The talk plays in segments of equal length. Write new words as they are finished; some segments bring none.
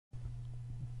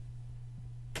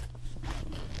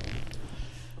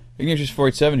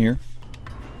Ignious487 here.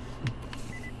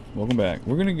 Welcome back.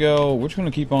 We're just gonna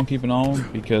keep on keeping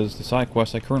on because the side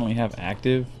quests I currently have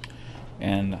active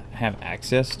and have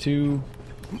access to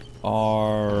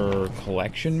are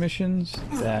collection missions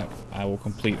that I will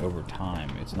complete over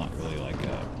time. It's not really like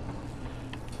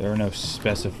there are no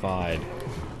specified,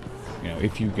 you know,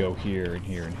 if you go here and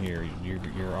here and here,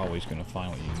 you're always gonna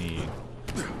find what you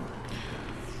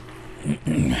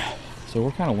need. So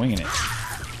we're kind of winging it.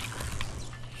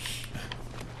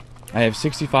 I have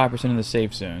 65% of the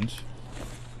safe zones.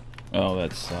 Oh,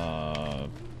 that's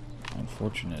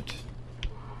unfortunate.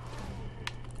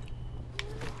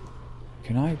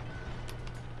 Can I?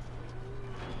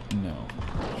 No,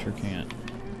 sure can't.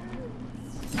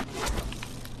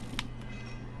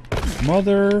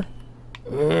 Mother!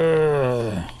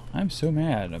 Ugh. I'm so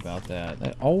mad about that.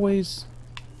 That always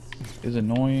is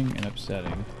annoying and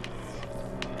upsetting.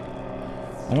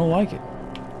 I don't like it.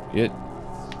 It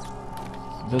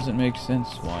doesn't make sense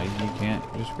why you can't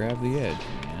just grab the edge,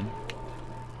 man.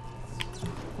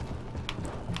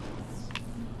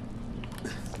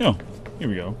 Oh, here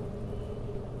we go.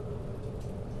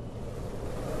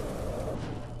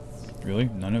 Really?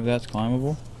 None of that's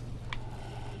climbable?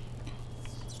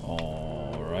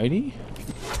 Alrighty.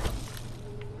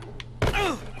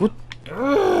 What?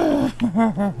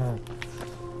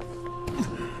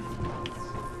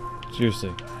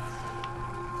 Seriously.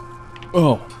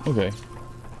 Oh, okay.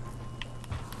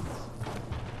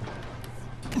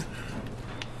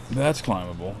 That's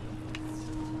climbable.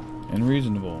 And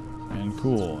reasonable. And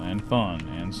cool. And fun.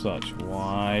 And such.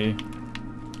 Why?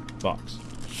 Box.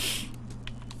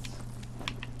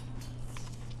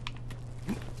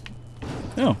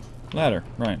 Oh, ladder.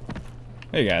 Right.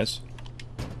 Hey, guys.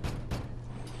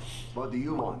 What do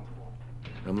you want?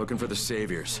 I'm looking for the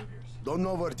Saviors. Don't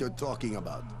know what you're talking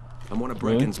about. I'm one of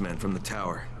Brecken's men from the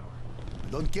tower.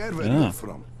 Don't care where you're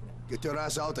from. Get your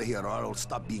ass out of here or I'll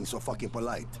stop being so fucking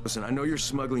polite. Listen, I know you're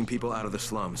smuggling people out of the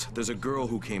slums. There's a girl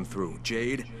who came through,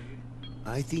 Jade.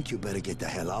 I think you better get the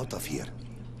hell out of here.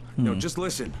 No, just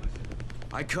listen.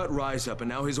 I cut Rise up and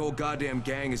now his whole goddamn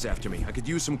gang is after me. I could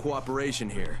use some cooperation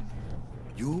here.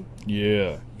 You?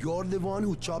 Yeah. You're the one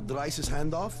who chopped Rice's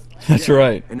hand off? That's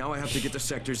right. And now I have to get to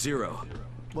Sector 0.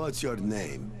 What's your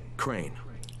name? Crane.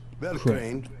 Well,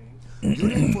 Crane,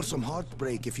 you're in for some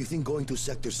heartbreak if you think going to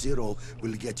Sector 0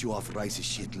 will get you off Rice's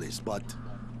shit list, but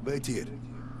wait here.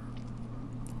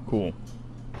 Cool.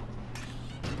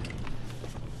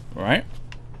 Alright.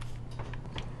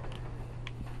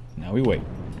 Now we wait.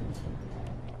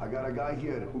 I got a guy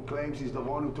here who claims he's the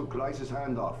one who took Rice's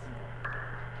hand off.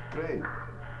 Crane.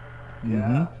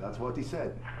 Yeah, that's what he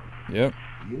said. Yep.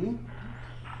 Really?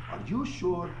 Are you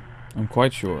sure? I'm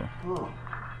quite sure. Oh.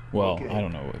 Well, Okay. I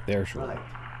don't know if they're sure. Right.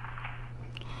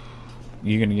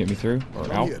 You gonna get me through? Or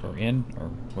Come out? here. Or in? Or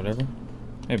whatever?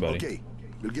 Hey, buddy. Okay,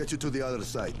 we'll get you to the other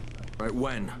side. Right,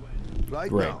 when? Right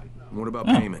Great. now. What about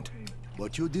payment?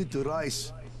 What you did to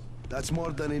Rice, that's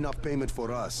more than enough payment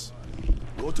for us.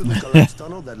 Go to the collapse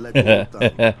tunnel that led to Old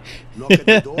Town. Knock at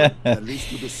the door that leads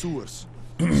to the sewers.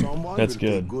 Someone That's will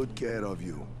good. take good care of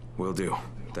you. Will do.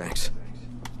 Thanks.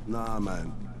 Nah,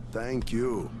 man. Thank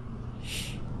you.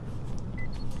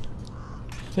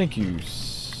 Thank you,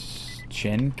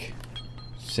 Chenk?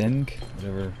 Senk?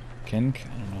 Whatever. Kenk? I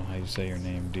don't know how you say your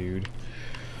name, dude.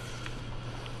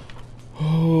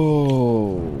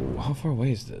 Oh, how far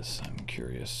away is this? I'm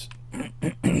curious.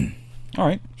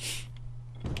 Alright.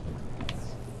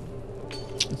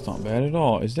 It's not bad at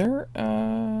all. Is there,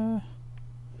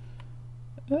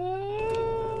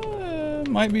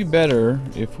 might be better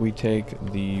if we take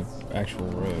the actual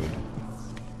road.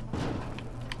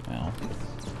 Well,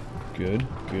 good,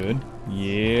 good.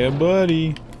 Yeah,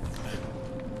 buddy.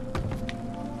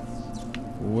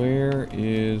 Where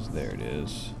is... There it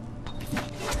is.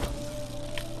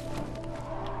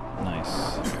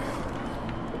 Nice.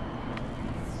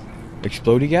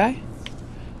 Explodey guy?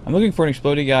 I'm looking for an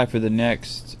explodey guy for the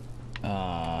next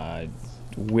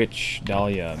Witch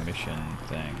Dahlia mission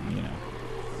thing, you know.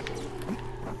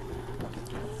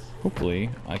 Hopefully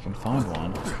I can find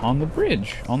one on the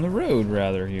bridge, on the road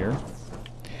rather here.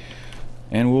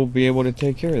 And we'll be able to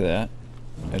take care of that.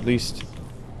 At least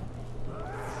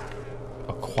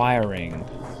acquiring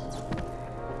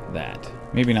that.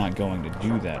 Maybe not going to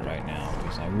do that right now,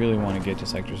 because I really want to get to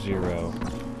Sector 0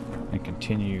 and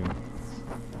continue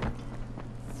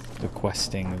the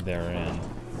questing therein.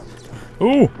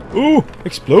 Ooh! Ooh!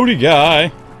 Explodey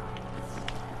guy!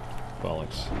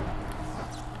 Bollocks.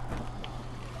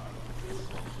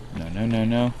 No, no, no,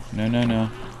 no. No, no, no.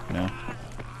 No.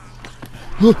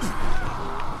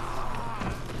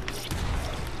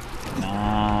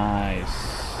 Nice.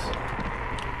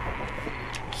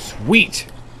 Sweet!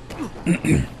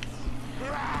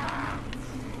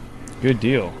 Good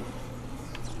deal.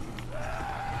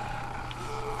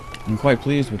 I'm quite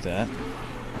pleased with that.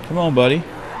 Come on, buddy.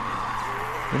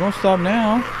 We don't stop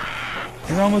now.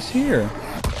 We're almost here.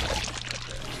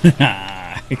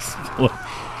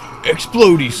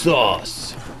 Explodey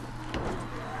sauce!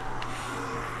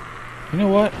 You know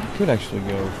what? I could actually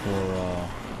go for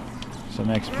some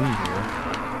XP here.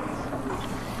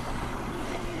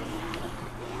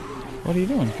 What are you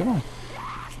doing? Come on.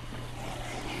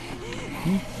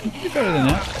 You can do better than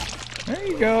that. There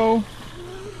you go.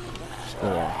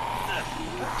 Score.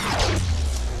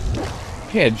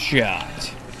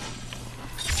 Headshot.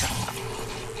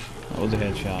 That was a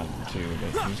headshot too,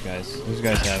 but these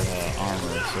guys have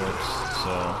armor of sorts,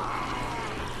 so.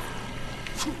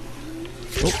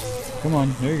 Oh, come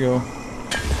on, there you go.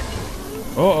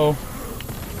 Uh-oh.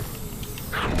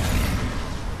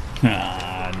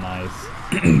 Ah, nice.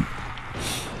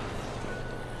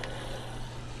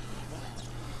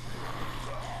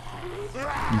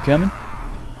 You coming?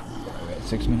 Okay,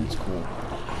 6 minutes, cool.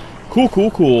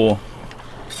 Cool.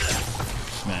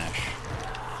 Smash.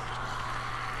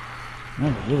 I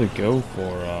would really go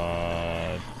for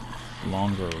a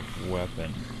longer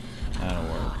weapon. That'll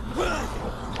work.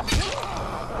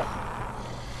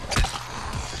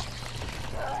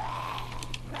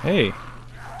 Hey,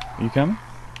 are you coming?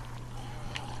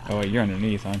 Oh wait, you're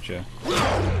underneath, aren't you?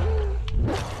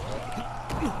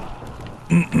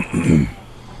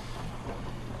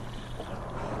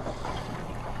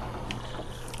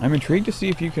 I'm intrigued to see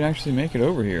if you can actually make it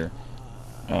over here.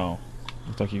 Oh,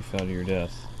 looks like you fell to your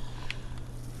death.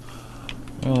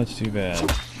 Well, that's too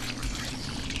bad.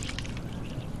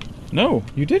 No,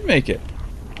 you did make it.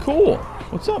 Cool.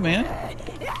 What's up, man?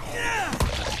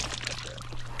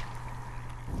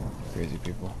 Crazy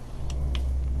people.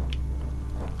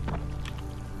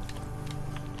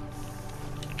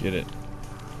 Get it.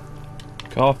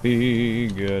 Coffee.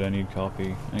 Good, I need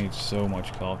coffee. I need so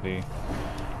much coffee.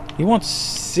 He wants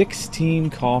 16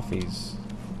 coffees.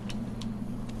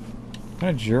 What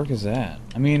kind of jerk is that?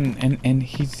 I mean, and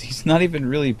he's not even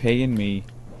really paying me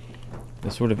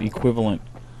the sort of equivalent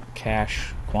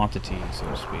cash quantity, so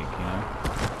to speak, you know?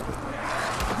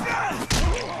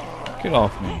 Get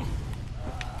off me.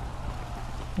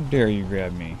 How dare you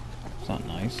grab me? It's not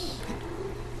nice.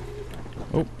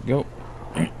 Oh, go.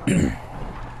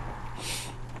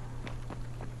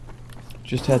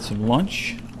 Just had some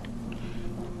lunch.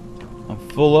 I'm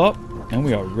full up, and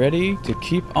we are ready to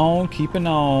keep on keeping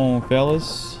on,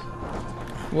 fellas.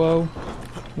 Whoa.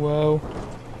 Whoa.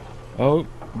 Oh,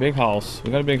 big house.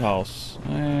 We got a big house.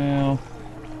 Well.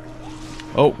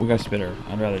 Oh, we got a spitter.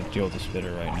 I'd rather deal with the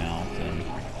spitter right now than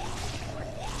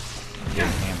big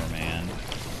hammer man.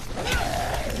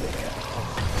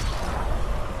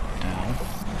 Ow.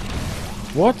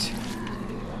 What?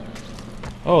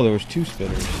 Oh, there was 2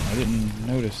 spitters. I didn't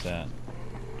notice that.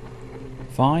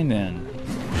 Fine then.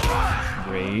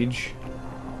 Rage.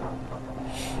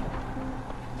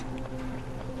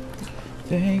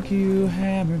 Thank you,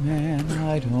 Hammerman.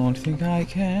 I don't think I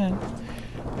can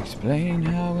explain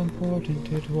how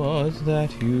important it was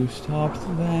that you stopped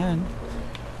the van.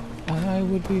 I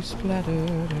would be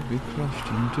splattered, I'd be crushed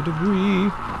into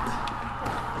debris.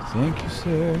 Thank you,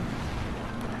 sir,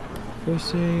 for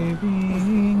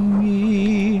saving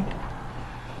me.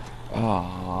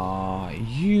 Ah,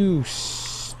 you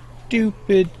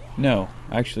stupid. No,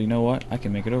 actually, you know what? I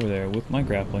can make it over there with my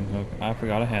grappling hook. I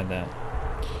forgot I had that.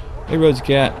 Hey, Rose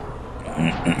Cat.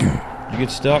 You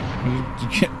get stuck?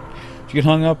 You get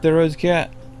hung up there, Rose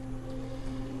Cat?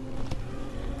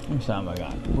 How much time I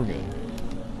got? We're good.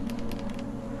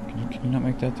 Can you not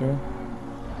make that throw?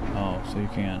 Oh, so you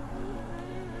can't.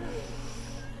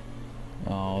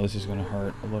 Oh, this is gonna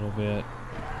hurt a little bit.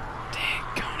 Dang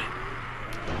it.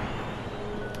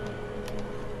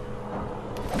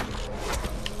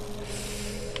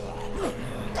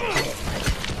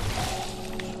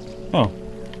 Oh,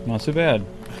 not so bad.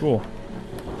 Cool.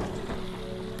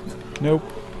 Nope.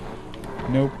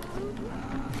 Nope.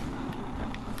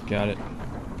 Got it.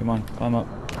 Come on, climb up.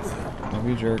 Don't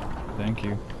be a jerk. Thank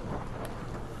you.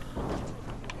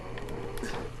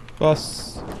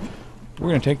 Bus. We're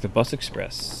gonna take the Bus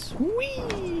Express.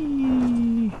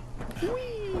 Whee!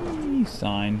 Whee!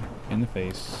 Sign in the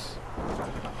face.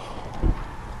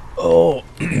 Oh,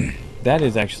 that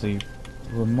is actually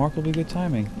remarkably good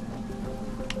timing.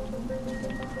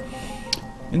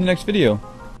 In the next video,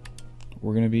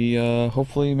 we're going to be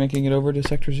hopefully making it over to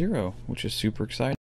Sector 0, which is super exciting.